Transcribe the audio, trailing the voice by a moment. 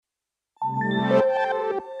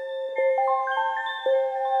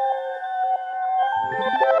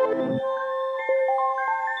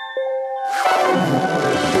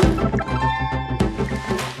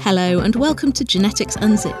Hello and welcome to Genetics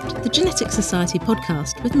Unzipped, the Genetics Society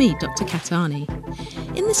podcast with me, Dr. Katani.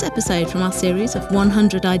 In this episode from our series of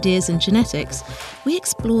 100 Ideas in Genetics, we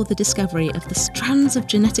explore the discovery of the strands of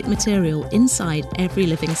genetic material inside every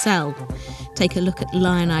living cell, take a look at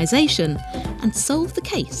lyonisation, and solve the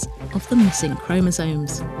case of the missing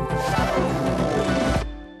chromosomes.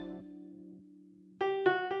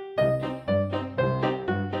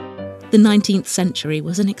 The 19th century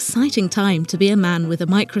was an exciting time to be a man with a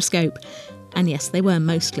microscope, and yes, they were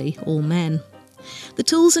mostly all men. The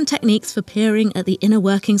tools and techniques for peering at the inner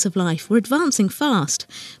workings of life were advancing fast,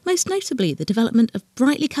 most notably the development of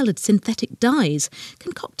brightly coloured synthetic dyes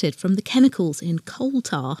concocted from the chemicals in coal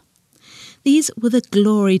tar. These were the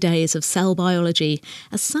glory days of cell biology,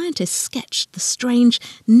 as scientists sketched the strange,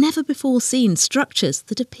 never-before-seen structures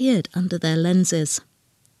that appeared under their lenses.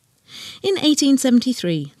 In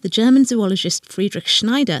 1873, the German zoologist Friedrich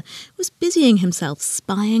Schneider was busying himself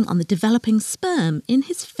spying on the developing sperm in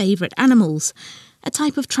his favourite animals, a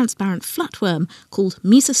type of transparent flatworm called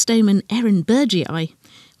Mesostomen ehrenbergii,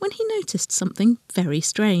 when he noticed something very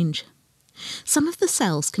strange. Some of the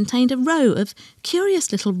cells contained a row of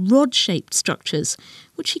curious little rod-shaped structures,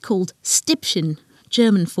 which he called Stippchen,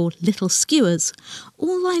 German for little skewers,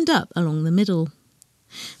 all lined up along the middle.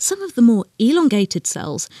 Some of the more elongated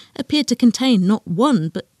cells appeared to contain not one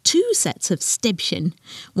but two sets of Stippchen,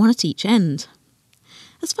 one at each end.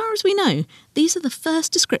 As far as we know, these are the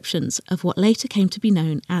first descriptions of what later came to be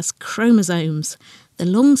known as chromosomes, the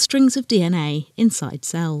long strings of DNA inside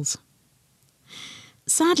cells.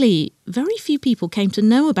 Sadly, very few people came to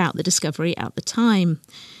know about the discovery at the time.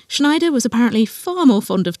 Schneider was apparently far more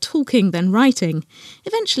fond of talking than writing,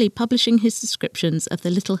 eventually publishing his descriptions of the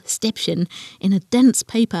little Stippchen in a dense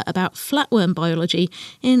paper about flatworm biology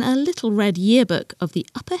in a little red yearbook of the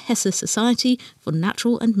Upper Hesse Society for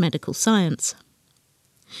Natural and Medical Science.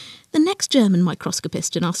 The next German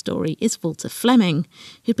microscopist in our story is Walter Flemming,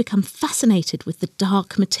 who'd become fascinated with the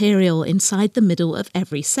dark material inside the middle of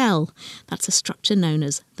every cell. That's a structure known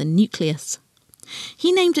as the nucleus.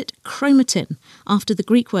 He named it chromatin, after the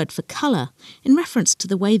Greek word for colour, in reference to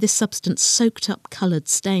the way this substance soaked up coloured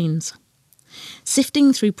stains.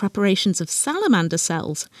 Sifting through preparations of salamander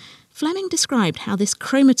cells, Flemming described how this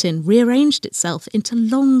chromatin rearranged itself into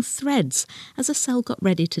long threads as a cell got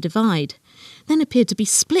ready to divide, then appeared to be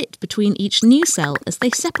split between each new cell as they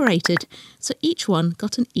separated, so each one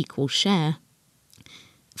got an equal share.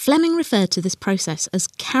 Flemming referred to this process as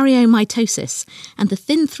karyomitosis and the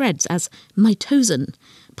thin threads as mitosen,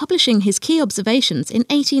 publishing his key observations in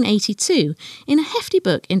 1882 in a hefty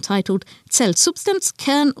book entitled Zellsubstanz,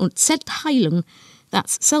 Kern und Zellteilung,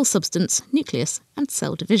 that's cell substance, nucleus and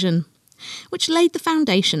cell division, which laid the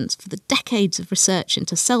foundations for the decades of research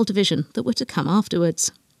into cell division that were to come afterwards.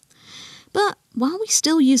 But while we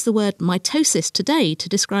still use the word mitosis today to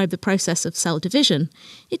describe the process of cell division,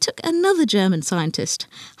 it took another German scientist,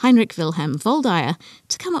 Heinrich Wilhelm Waldeyer,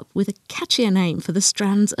 to come up with a catchier name for the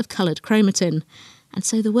strands of coloured chromatin, and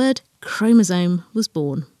so the word chromosome was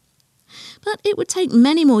born. But it would take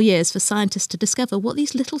many more years for scientists to discover what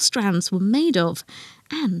these little strands were made of,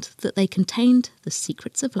 and that they contained the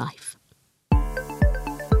secrets of life.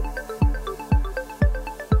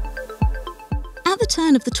 At the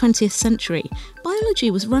turn of the 20th century,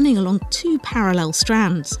 biology was running along two parallel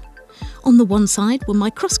strands. On the one side were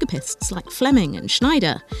microscopists like Flemming and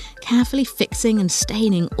Schneider, carefully fixing and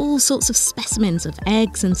staining all sorts of specimens of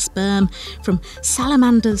eggs and sperm, from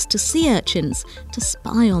salamanders to sea urchins, to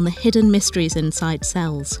spy on the hidden mysteries inside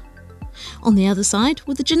cells. On the other side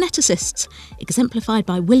were the geneticists, exemplified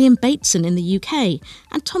by William Bateson in the UK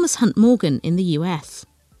and Thomas Hunt Morgan in the US.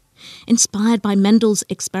 Inspired by Mendel's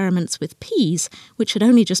experiments with peas, which had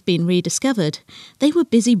only just been rediscovered, they were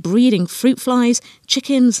busy breeding fruit flies,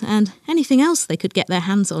 chickens, and anything else they could get their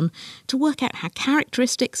hands on to work out how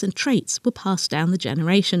characteristics and traits were passed down the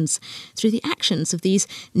generations through the actions of these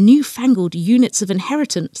newfangled units of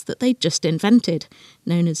inheritance that they'd just invented,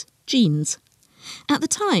 known as genes. At the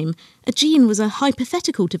time, a gene was a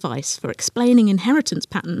hypothetical device for explaining inheritance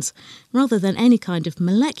patterns, rather than any kind of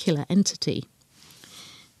molecular entity.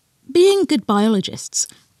 Being good biologists,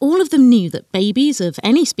 all of them knew that babies of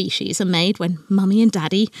any species are made when mummy and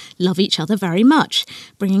daddy love each other very much,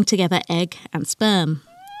 bringing together egg and sperm.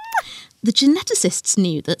 The geneticists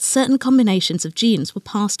knew that certain combinations of genes were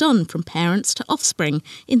passed on from parents to offspring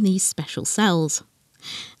in these special cells.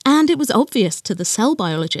 And it was obvious to the cell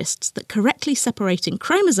biologists that correctly separating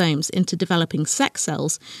chromosomes into developing sex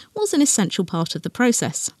cells was an essential part of the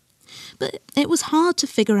process. But it was hard to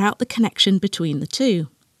figure out the connection between the two.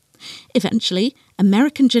 Eventually,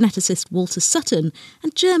 American geneticist Walter Sutton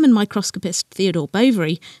and German microscopist Theodore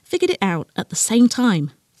Boveri figured it out at the same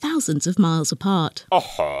time, thousands of miles apart.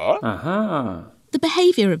 The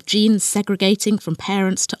behaviour of genes segregating from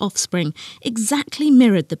parents to offspring exactly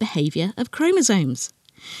mirrored the behaviour of chromosomes.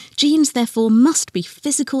 Genes, therefore, must be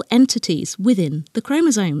physical entities within the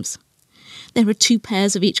chromosomes. There are 2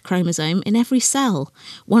 pairs of each chromosome in every cell,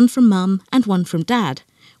 one from mum and one from dad,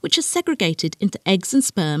 which are segregated into eggs and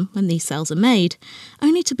sperm when these cells are made,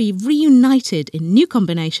 only to be reunited in new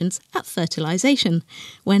combinations at fertilisation,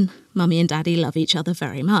 when mummy and daddy love each other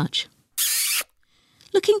very much.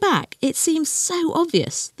 Looking back, it seems so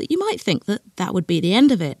obvious that you might think that that would be the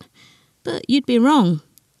end of it. But you'd be wrong.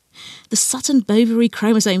 The Sutton-Boveri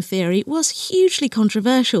chromosome theory was hugely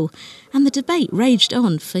controversial, and the debate raged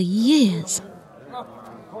on for years.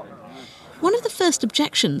 One of the first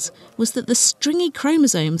objections was that the stringy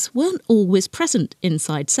chromosomes weren't always present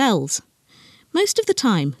inside cells. Most of the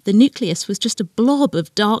time, the nucleus was just a blob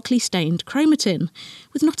of darkly stained chromatin,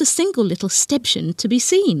 with not a single little stibchen to be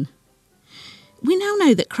seen. We now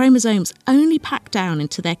know that chromosomes only pack down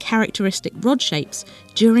into their characteristic rod shapes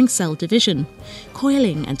during cell division,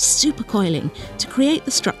 coiling and supercoiling to create the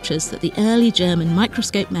structures that the early German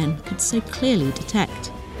microscope men could so clearly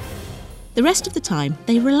detect. The rest of the time,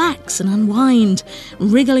 they relax and unwind,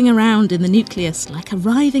 wriggling around in the nucleus like a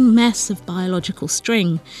writhing mess of biological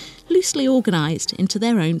string, loosely organised into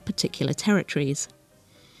their own particular territories.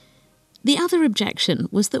 The other objection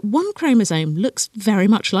was that one chromosome looks very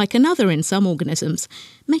much like another in some organisms,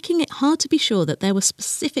 making it hard to be sure that there were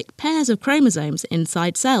specific pairs of chromosomes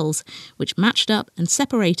inside cells, which matched up and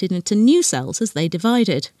separated into new cells as they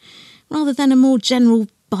divided, rather than a more general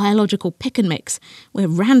biological pick and mix where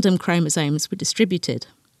random chromosomes were distributed.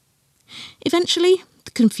 Eventually,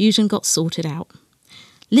 the confusion got sorted out.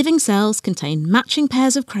 Living cells contain matching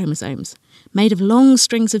pairs of chromosomes, made of long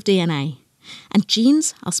strings of DNA, and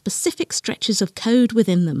genes are specific stretches of code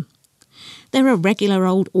within them. There are regular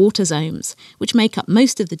old autosomes, which make up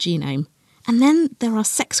most of the genome, and then there are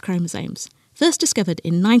sex chromosomes, first discovered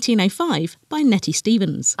in 1905 by Nettie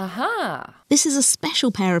Stevens. This is a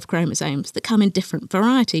special pair of chromosomes that come in different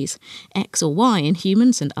varieties, X or Y in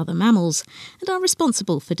humans and other mammals, and are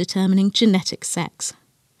responsible for determining genetic sex.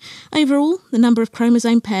 Overall, the number of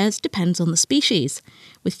chromosome pairs depends on the species,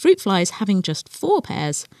 with fruit flies having just 4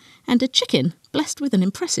 pairs, and a chicken blessed with an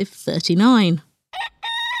impressive 39.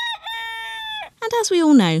 And as we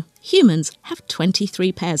all know, humans have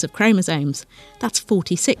 23 pairs of chromosomes. That's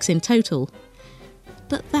 46 in total.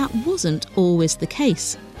 But that wasn't always the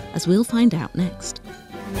case, as we'll find out next.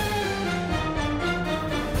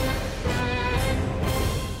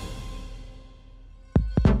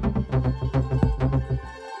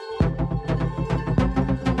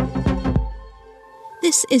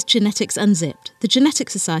 This is Genetics Unzipped, the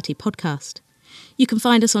Genetics Society podcast. You can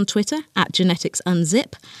find us on Twitter at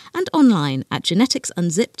GeneticsUnzip and online at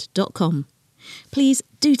geneticsunzipped.com. Please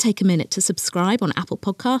do take a minute to subscribe on Apple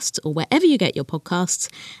Podcasts or wherever you get your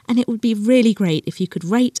podcasts, and it would be really great if you could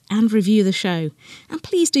rate and review the show. And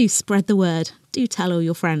please do spread the word. Do tell all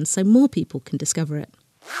your friends so more people can discover it.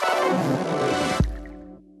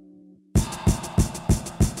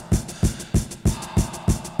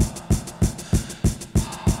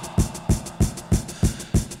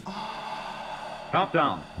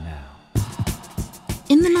 Countdown. Now.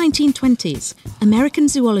 In the 1920s, American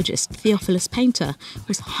zoologist Theophilus Painter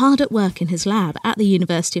was hard at work in his lab at the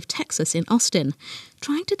University of Texas in Austin,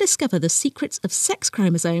 trying to discover the secrets of sex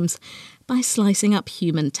chromosomes by slicing up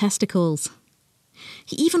human testicles.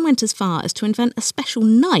 He even went as far as to invent a special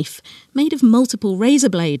knife made of multiple razor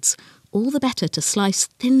blades, all the better to slice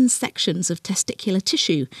thin sections of testicular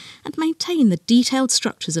tissue and maintain the detailed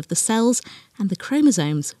structures of the cells and the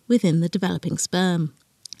chromosomes within the developing sperm.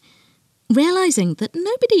 Realising that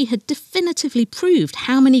nobody had definitively proved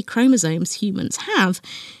how many chromosomes humans have,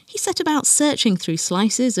 he set about searching through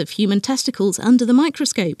slices of human testicles under the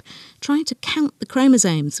microscope, trying to count the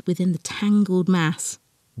chromosomes within the tangled mass.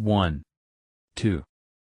 1, 2,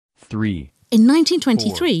 3. In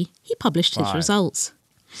 1923, 4, he published his 5, results.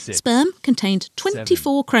 6, Sperm contained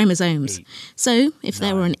 24 chromosomes, 8, so if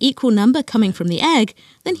there were 9, an equal number coming from the egg,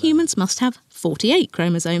 then humans must have 48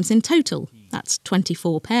 chromosomes in total. That's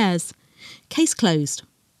 24 pairs. Case closed.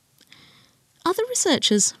 Other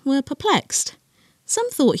researchers were perplexed. Some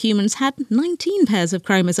thought humans had 19 pairs of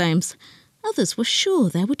chromosomes. Others were sure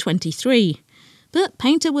there were 23. But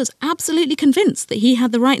Painter was absolutely convinced that he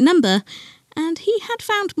had the right number, and he had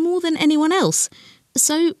found more than anyone else.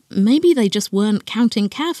 So maybe they just weren't counting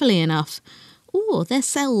carefully enough, or their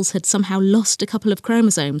cells had somehow lost a couple of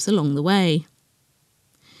chromosomes along the way.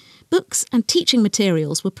 Books and teaching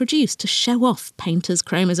materials were produced to show off Painter's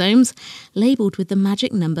chromosomes, labelled with the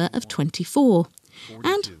magic number of 24.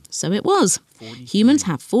 And so it was. Humans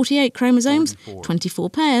have 48 chromosomes, 24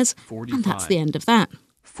 pairs, and that's the end of that.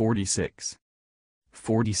 46,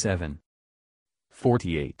 47,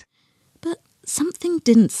 48. But something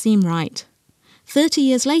didn't seem right. 30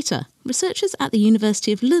 years later, researchers at the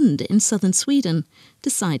University of Lund in southern Sweden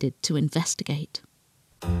decided to investigate.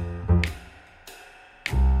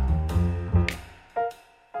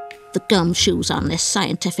 The gumshoes on this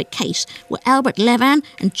scientific case were Albert Levan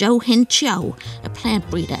and Jo Hin Chio, a plant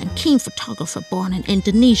breeder and keen photographer born in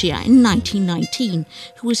Indonesia in 1919,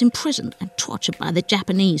 who was imprisoned and tortured by the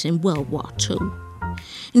Japanese in World War II.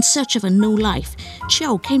 In search of a new life,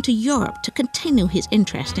 Chio came to Europe to continue his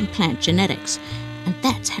interest in plant genetics, and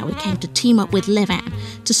that's how he came to team up with Levan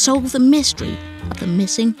to solve the mystery of the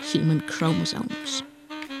missing human chromosomes.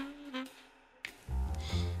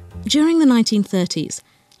 During the 1930s,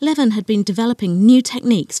 Levan had been developing new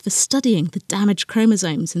techniques for studying the damaged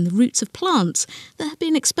chromosomes in the roots of plants that had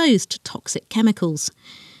been exposed to toxic chemicals.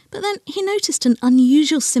 But then he noticed an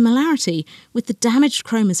unusual similarity with the damaged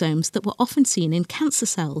chromosomes that were often seen in cancer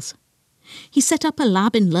cells. He set up a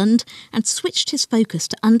lab in Lund and switched his focus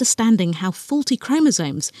to understanding how faulty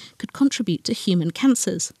chromosomes could contribute to human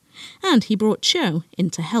cancers. And he brought Chio in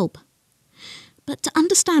to help. But to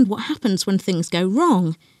understand what happens when things go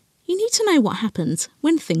wrong, you need to know what happens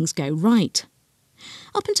when things go right.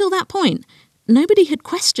 Up until that point, nobody had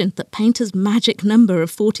questioned that Painter's magic number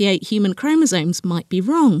of 48 human chromosomes might be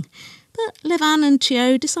wrong, but Levan and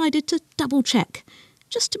Chio decided to double-check,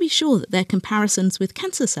 just to be sure that their comparisons with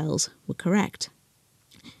cancer cells were correct.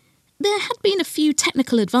 There had been a few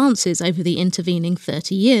technical advances over the intervening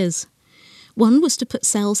 30 years. One was to put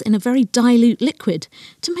cells in a very dilute liquid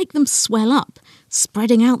to make them swell up,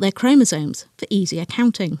 spreading out their chromosomes for easier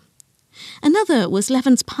counting. Another was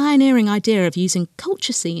Levan's pioneering idea of using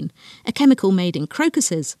colchicine, a chemical made in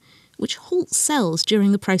crocuses, which halts cells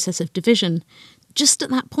during the process of division, just at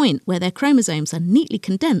that point where their chromosomes are neatly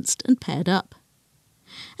condensed and paired up.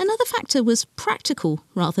 Another factor was practical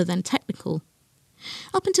rather than technical.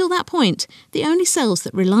 Up until that point, the only cells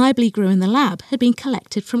that reliably grew in the lab had been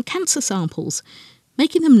collected from cancer samples,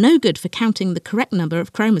 making them no good for counting the correct number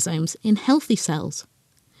of chromosomes in healthy cells.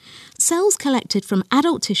 Cells collected from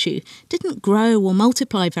adult tissue didn't grow or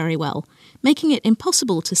multiply very well, making it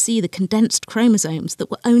impossible to see the condensed chromosomes that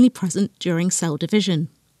were only present during cell division.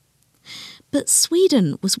 But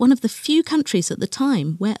Sweden was one of the few countries at the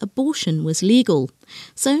time where abortion was legal,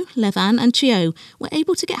 so Levan and Chio were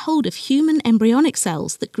able to get hold of human embryonic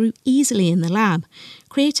cells that grew easily in the lab,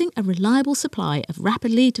 creating a reliable supply of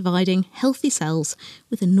rapidly dividing healthy cells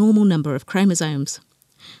with a normal number of chromosomes.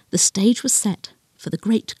 The stage was set for the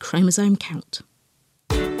great chromosome count.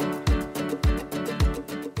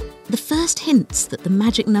 The first hints that the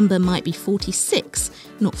magic number might be 46,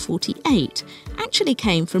 not 48, actually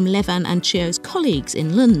came from Levan and Chio's colleagues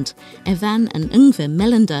in Lund, Evan and Yngve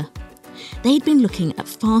Melander. They'd been looking at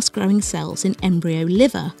fast-growing cells in embryo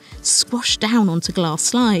liver, squashed down onto glass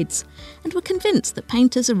slides, and were convinced that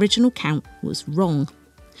Painter's original count was wrong.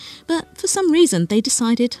 But for some reason they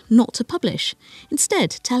decided not to publish, instead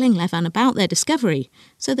telling Levan about their discovery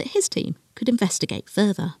so that his team could investigate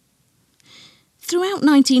further. Throughout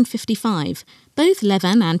 1955, both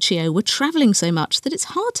Levan and Chio were travelling so much that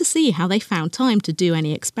it's hard to see how they found time to do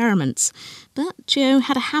any experiments. But Chio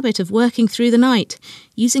had a habit of working through the night,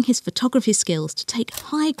 using his photography skills to take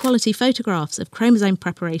high-quality photographs of chromosome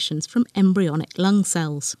preparations from embryonic lung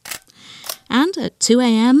cells. And at 2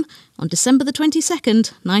 a.m. on December the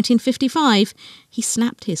 22nd, 1955, he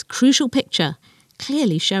snapped his crucial picture,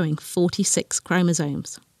 clearly showing 46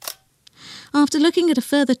 chromosomes. After looking at a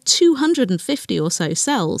further 250 or so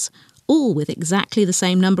cells, all with exactly the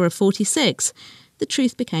same number of 46, the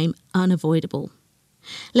truth became unavoidable.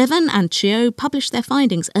 Levan and Chio published their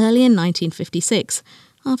findings early in 1956,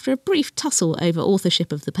 after a brief tussle over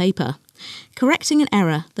authorship of the paper, correcting an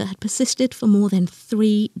error that had persisted for more than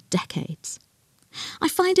 3 decades. I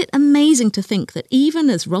find it amazing to think that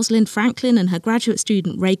even as Rosalind Franklin and her graduate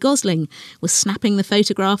student Ray Gosling were snapping the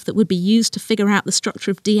photograph that would be used to figure out the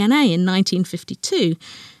structure of DNA in 1952,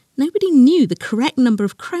 nobody knew the correct number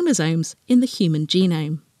of chromosomes in the human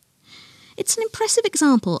genome. It's an impressive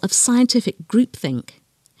example of scientific groupthink.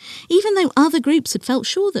 Even though other groups had felt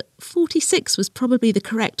sure that 46 was probably the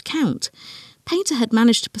correct count, Painter had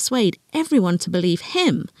managed to persuade everyone to believe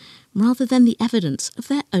him rather than the evidence of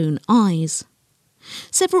their own eyes.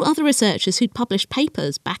 Several other researchers who'd published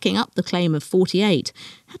papers backing up the claim of 48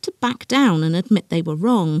 had to back down and admit they were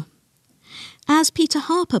wrong. As Peter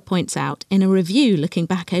Harper points out in a review looking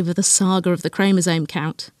back over the saga of the chromosome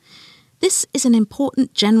count, this is an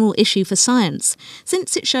important general issue for science,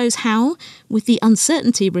 since it shows how, with the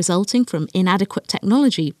uncertainty resulting from inadequate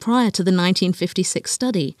technology prior to the 1956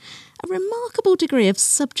 study, a remarkable degree of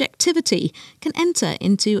subjectivity can enter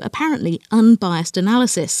into apparently unbiased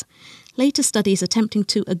analysis, later studies attempting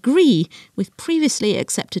to agree with previously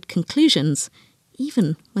accepted conclusions,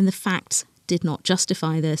 even when the facts did not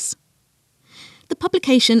justify this. The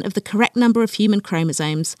publication of the correct number of human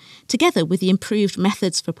chromosomes, together with the improved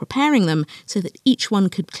methods for preparing them so that each one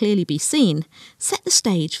could clearly be seen, set the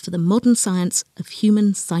stage for the modern science of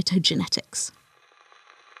human cytogenetics.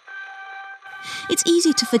 It's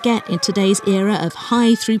easy to forget in today's era of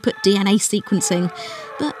high-throughput DNA sequencing,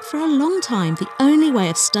 but for a long time the only way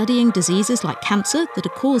of studying diseases like cancer that are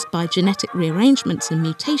caused by genetic rearrangements and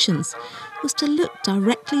mutations was to look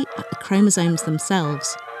directly at the chromosomes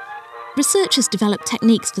themselves. Researchers developed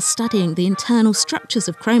techniques for studying the internal structures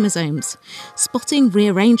of chromosomes, spotting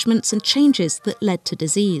rearrangements and changes that led to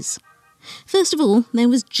disease. First of all, there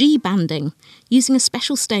was G-banding, using a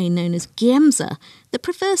special stain known as Giemsa that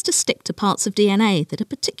prefers to stick to parts of DNA that are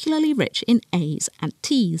particularly rich in A's and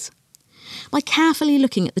T's. By carefully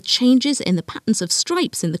looking at the changes in the patterns of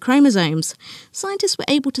stripes in the chromosomes, scientists were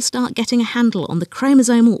able to start getting a handle on the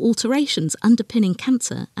chromosomal alterations underpinning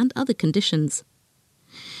cancer and other conditions.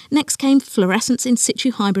 Next came fluorescence in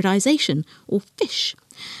situ hybridization, or FISH,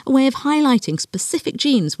 a way of highlighting specific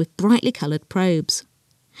genes with brightly coloured probes.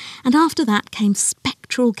 And after that came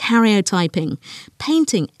spectral karyotyping,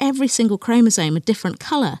 painting every single chromosome a different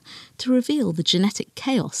colour to reveal the genetic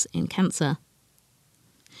chaos in cancer.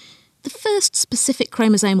 The first specific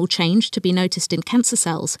chromosomal change to be noticed in cancer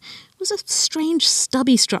cells was a strange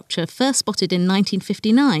stubby structure first spotted in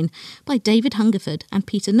 1959 by David Hungerford and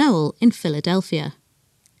Peter Noel in Philadelphia.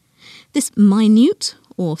 This minute,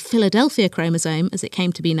 or Philadelphia chromosome as it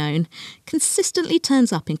came to be known, consistently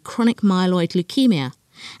turns up in chronic myeloid leukemia,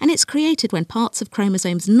 and it's created when parts of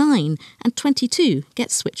chromosomes 9 and 22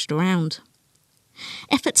 get switched around.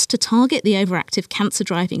 Efforts to target the overactive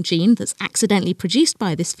cancer-driving gene that's accidentally produced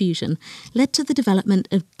by this fusion led to the development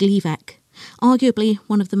of Gleevec, arguably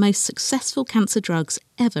one of the most successful cancer drugs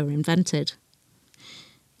ever invented.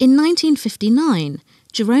 In 1959,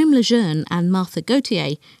 Jerome Lejeune and Martha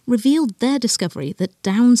Gautier revealed their discovery that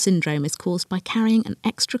Down syndrome is caused by carrying an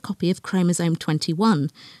extra copy of chromosome 21,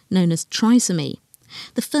 known as trisomy,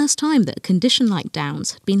 the first time that a condition like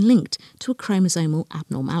Down's had been linked to a chromosomal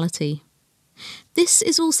abnormality. This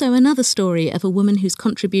is also another story of a woman whose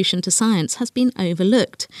contribution to science has been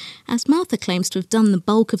overlooked, as Martha claims to have done the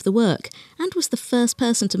bulk of the work and was the first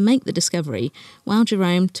person to make the discovery, while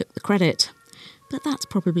Jerome took the credit. But that's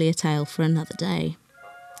probably a tale for another day.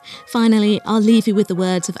 Finally, I'll leave you with the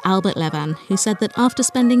words of Albert Levan, who said that after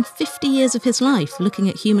spending 50 years of his life looking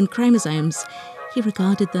at human chromosomes, he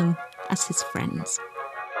regarded them as his friends.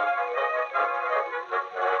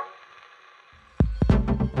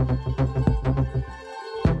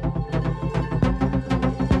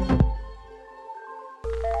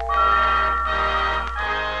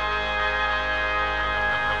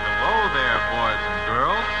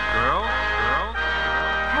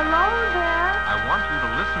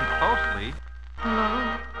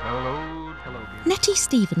 Nettie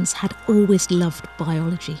Stevens had always loved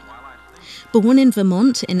biology. Born in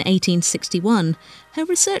Vermont in 1861, her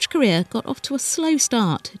research career got off to a slow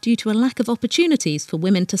start due to a lack of opportunities for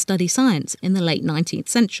women to study science in the late 19th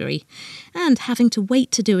century, and having to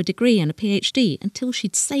wait to do a degree and a PhD until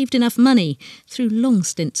she'd saved enough money through long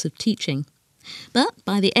stints of teaching. But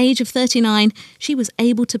by the age of 39, she was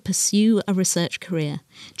able to pursue a research career,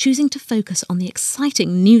 choosing to focus on the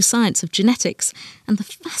exciting new science of genetics and the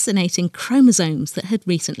fascinating chromosomes that had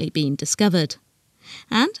recently been discovered.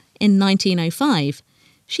 And in 1905,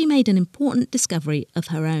 she made an important discovery of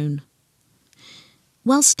her own.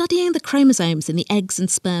 While studying the chromosomes in the eggs and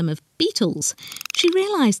sperm of beetles, she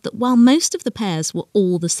realised that while most of the pairs were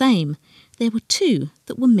all the same, there were two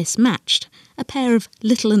that were mismatched, a pair of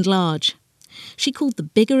little and large. She called the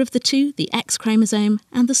bigger of the two the X chromosome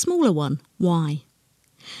and the smaller one Y.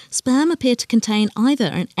 Sperm appeared to contain either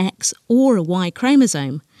an X or a Y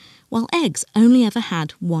chromosome, while eggs only ever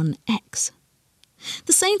had one X.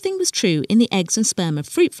 The same thing was true in the eggs and sperm of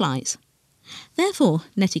fruit flies. Therefore,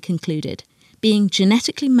 Nettie concluded, being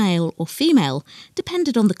genetically male or female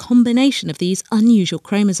depended on the combination of these unusual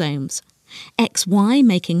chromosomes, XY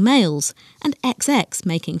making males and XX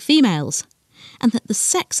making females, and that the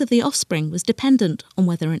sex of the offspring was dependent on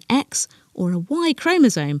whether an X or a Y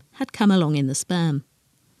chromosome had come along in the sperm.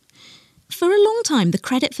 For a long time, the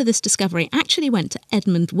credit for this discovery actually went to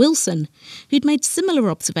Edmund Wilson, who'd made similar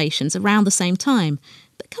observations around the same time,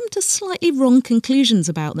 but come to slightly wrong conclusions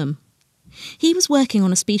about them. He was working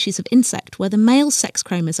on a species of insect where the male sex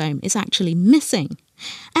chromosome is actually missing,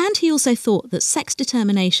 and he also thought that sex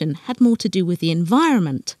determination had more to do with the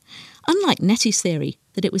environment, unlike Nettie's theory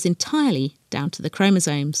that it was entirely down to the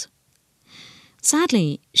chromosomes.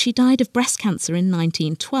 Sadly, she died of breast cancer in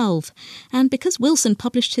 1912, and because Wilson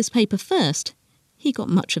published his paper first, he got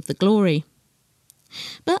much of the glory.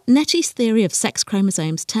 But Nettie's theory of sex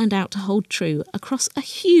chromosomes turned out to hold true across a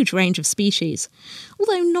huge range of species,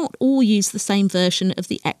 although not all use the same version of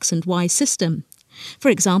the X and Y system. For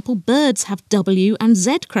example, birds have W and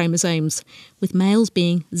Z chromosomes, with males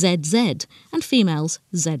being ZZ and females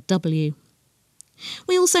ZW.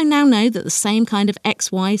 We also now know that the same kind of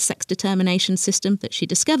XY sex determination system that she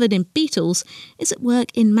discovered in beetles is at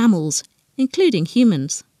work in mammals, including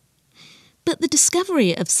humans. But the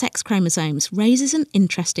discovery of sex chromosomes raises an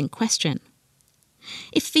interesting question.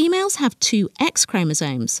 If females have 2 X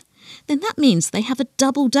chromosomes, then that means they have a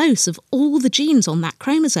double dose of all the genes on that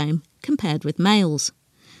chromosome compared with males.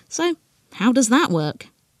 So, how does that work?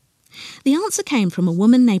 The answer came from a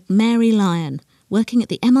woman named Mary Lyon, working at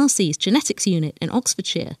the MRC's genetics unit in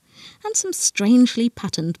Oxfordshire, and some strangely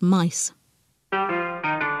patterned mice.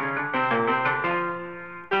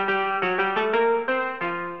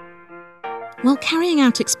 While carrying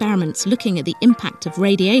out experiments looking at the impact of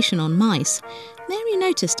radiation on mice, Mary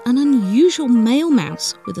noticed an unusual male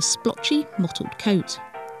mouse with a splotchy, mottled coat.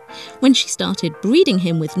 When she started breeding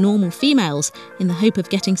him with normal females in the hope of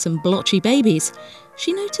getting some blotchy babies,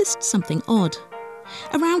 she noticed something odd.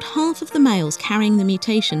 Around half of the males carrying the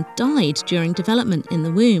mutation died during development in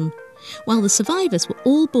the womb, while the survivors were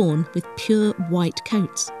all born with pure white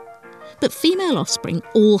coats. But female offspring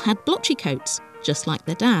all had blotchy coats, just like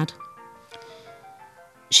their dad.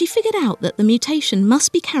 She figured out that the mutation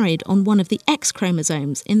must be carried on one of the X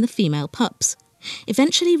chromosomes in the female pups,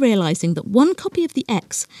 eventually realising that one copy of the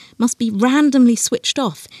X must be randomly switched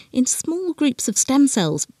off in small groups of stem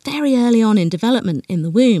cells very early on in development in the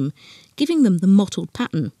womb, giving them the mottled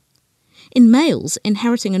pattern. In males,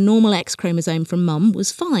 inheriting a normal X chromosome from mum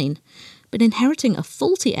was fine, but inheriting a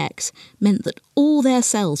faulty X meant that all their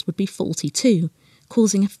cells would be faulty too,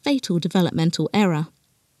 causing a fatal developmental error.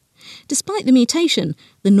 Despite the mutation,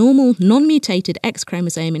 the normal, non-mutated X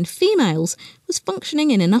chromosome in females was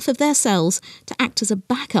functioning in enough of their cells to act as a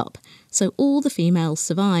backup, so all the females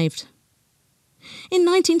survived. In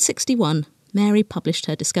 1961, Mary published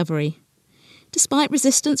her discovery. Despite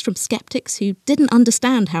resistance from skeptics who didn't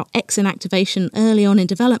understand how X inactivation early on in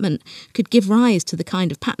development could give rise to the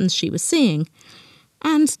kind of patterns she was seeing,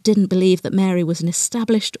 and didn't believe that Mary was an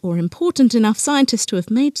established or important enough scientist to have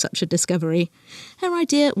made such a discovery, her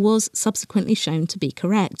idea was subsequently shown to be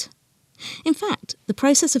correct. In fact, the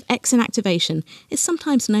process of X inactivation is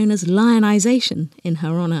sometimes known as lionization in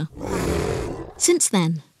her honour. Since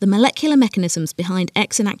then, the molecular mechanisms behind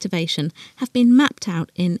X inactivation have been mapped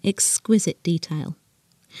out in exquisite detail.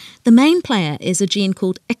 The main player is a gene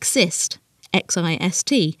called Xist,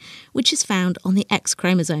 Xist, which is found on the X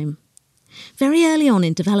chromosome. Very early on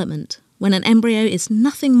in development, when an embryo is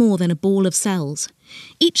nothing more than a ball of cells,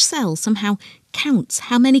 each cell somehow counts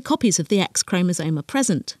how many copies of the X chromosome are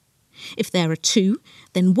present. If there are 2,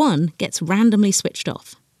 then 1 gets randomly switched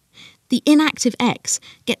off. The inactive X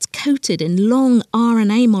gets coated in long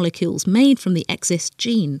RNA molecules made from the Xist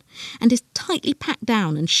gene and is tightly packed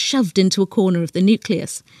down and shoved into a corner of the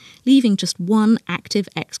nucleus, leaving just 1 active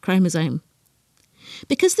X chromosome.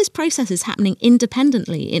 Because this process is happening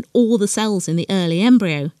independently in all the cells in the early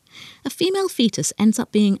embryo, a female fetus ends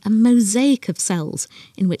up being a mosaic of cells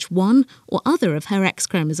in which one or other of her X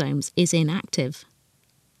chromosomes is inactive.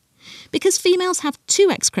 Because females have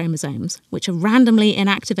 2 X chromosomes, which are randomly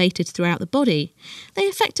inactivated throughout the body, they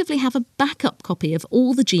effectively have a backup copy of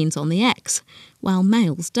all the genes on the X, while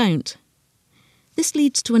males don't. This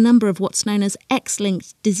leads to a number of what's known as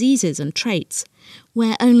X-linked diseases and traits,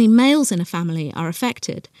 where only males in a family are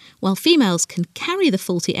affected, while females can carry the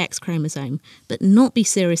faulty X chromosome but not be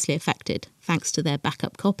seriously affected thanks to their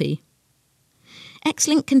backup copy.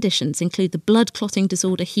 X-linked conditions include the blood clotting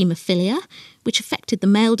disorder haemophilia, which affected the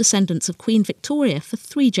male descendants of Queen Victoria for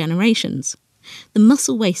 3 generations, the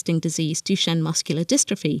muscle wasting disease Duchenne muscular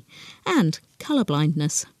dystrophy, and colour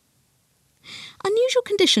blindness. Unusual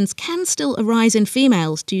conditions can still arise in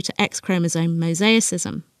females due to X chromosome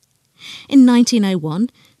mosaicism. In 1901,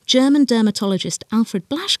 German dermatologist Alfred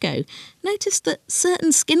Blaschko noticed that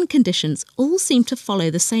certain skin conditions all seem to follow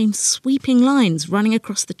the same sweeping lines running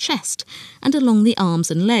across the chest and along the arms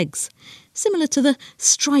and legs, similar to the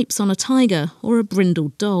stripes on a tiger or a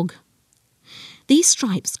brindled dog. These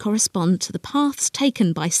stripes correspond to the paths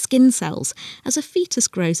taken by skin cells as a fetus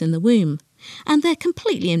grows in the womb, and they're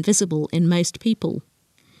completely invisible in most people.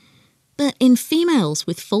 But in females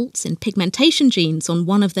with faults in pigmentation genes on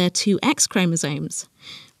one of their two X chromosomes,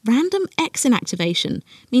 random X inactivation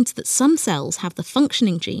means that some cells have the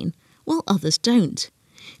functioning gene while others don't,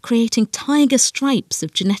 creating tiger stripes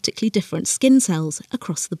of genetically different skin cells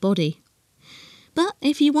across the body. But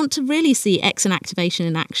if you want to really see X inactivation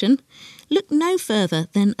in action, look no further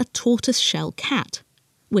than a tortoiseshell cat,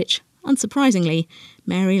 which, unsurprisingly,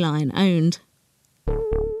 Mary Lyon owned.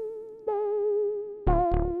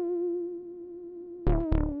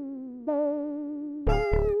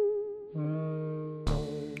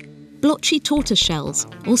 Blotchy tortoiseshells,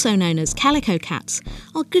 also known as calico cats,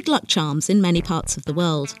 are good luck charms in many parts of the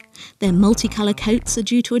world. Their multicolour coats are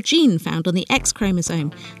due to a gene found on the X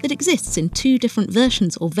chromosome that exists in two different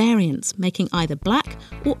versions or variants, making either black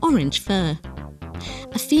or orange fur.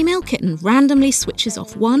 A female kitten randomly switches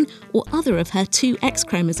off one or other of her two X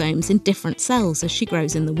chromosomes in different cells as she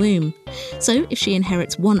grows in the womb. So if she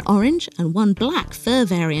inherits one orange and one black fur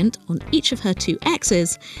variant on each of her two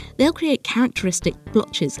X's, they'll create characteristic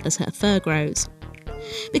blotches as her fur grows.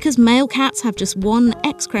 Because male cats have just one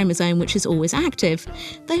X chromosome which is always active,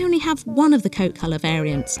 they only have one of the coat colour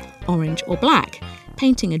variants, orange or black,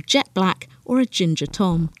 painting a jet black or a ginger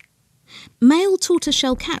tom. Male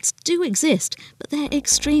tortoiseshell cats do exist, but they're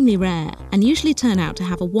extremely rare and usually turn out to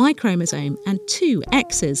have a Y chromosome and two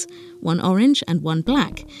X's, one orange and one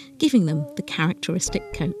black, giving them the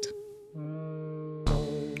characteristic coat.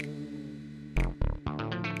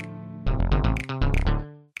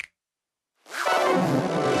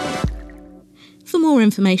 For more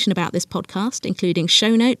information about this podcast, including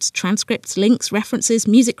show notes, transcripts, links, references,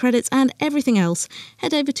 music credits, and everything else,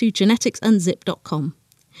 head over to geneticsunzip.com.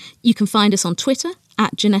 You can find us on Twitter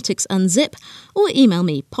 @geneticsunzip or email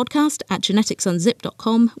me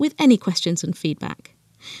podcast@geneticsunzip.com with any questions and feedback.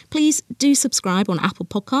 Please do subscribe on Apple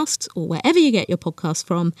Podcasts or wherever you get your podcasts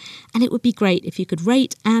from, and it would be great if you could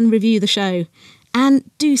rate and review the show. And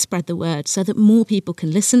do spread the word so that more people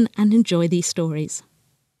can listen and enjoy these stories.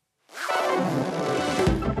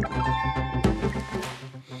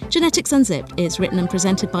 Genetics Unzipped is written and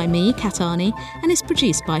presented by me, Kat Arney, and is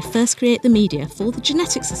produced by First Create the Media for the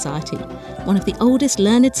Genetics Society, one of the oldest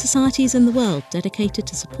learned societies in the world dedicated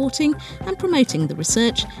to supporting and promoting the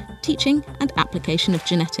research, teaching and application of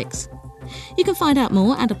genetics. You can find out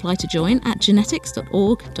more and apply to join at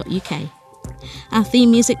genetics.org.uk. Our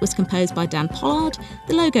theme music was composed by Dan Pollard,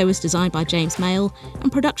 the logo was designed by James Mayle,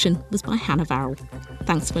 and production was by Hannah Varrell.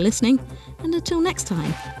 Thanks for listening, and until next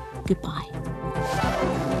time, goodbye.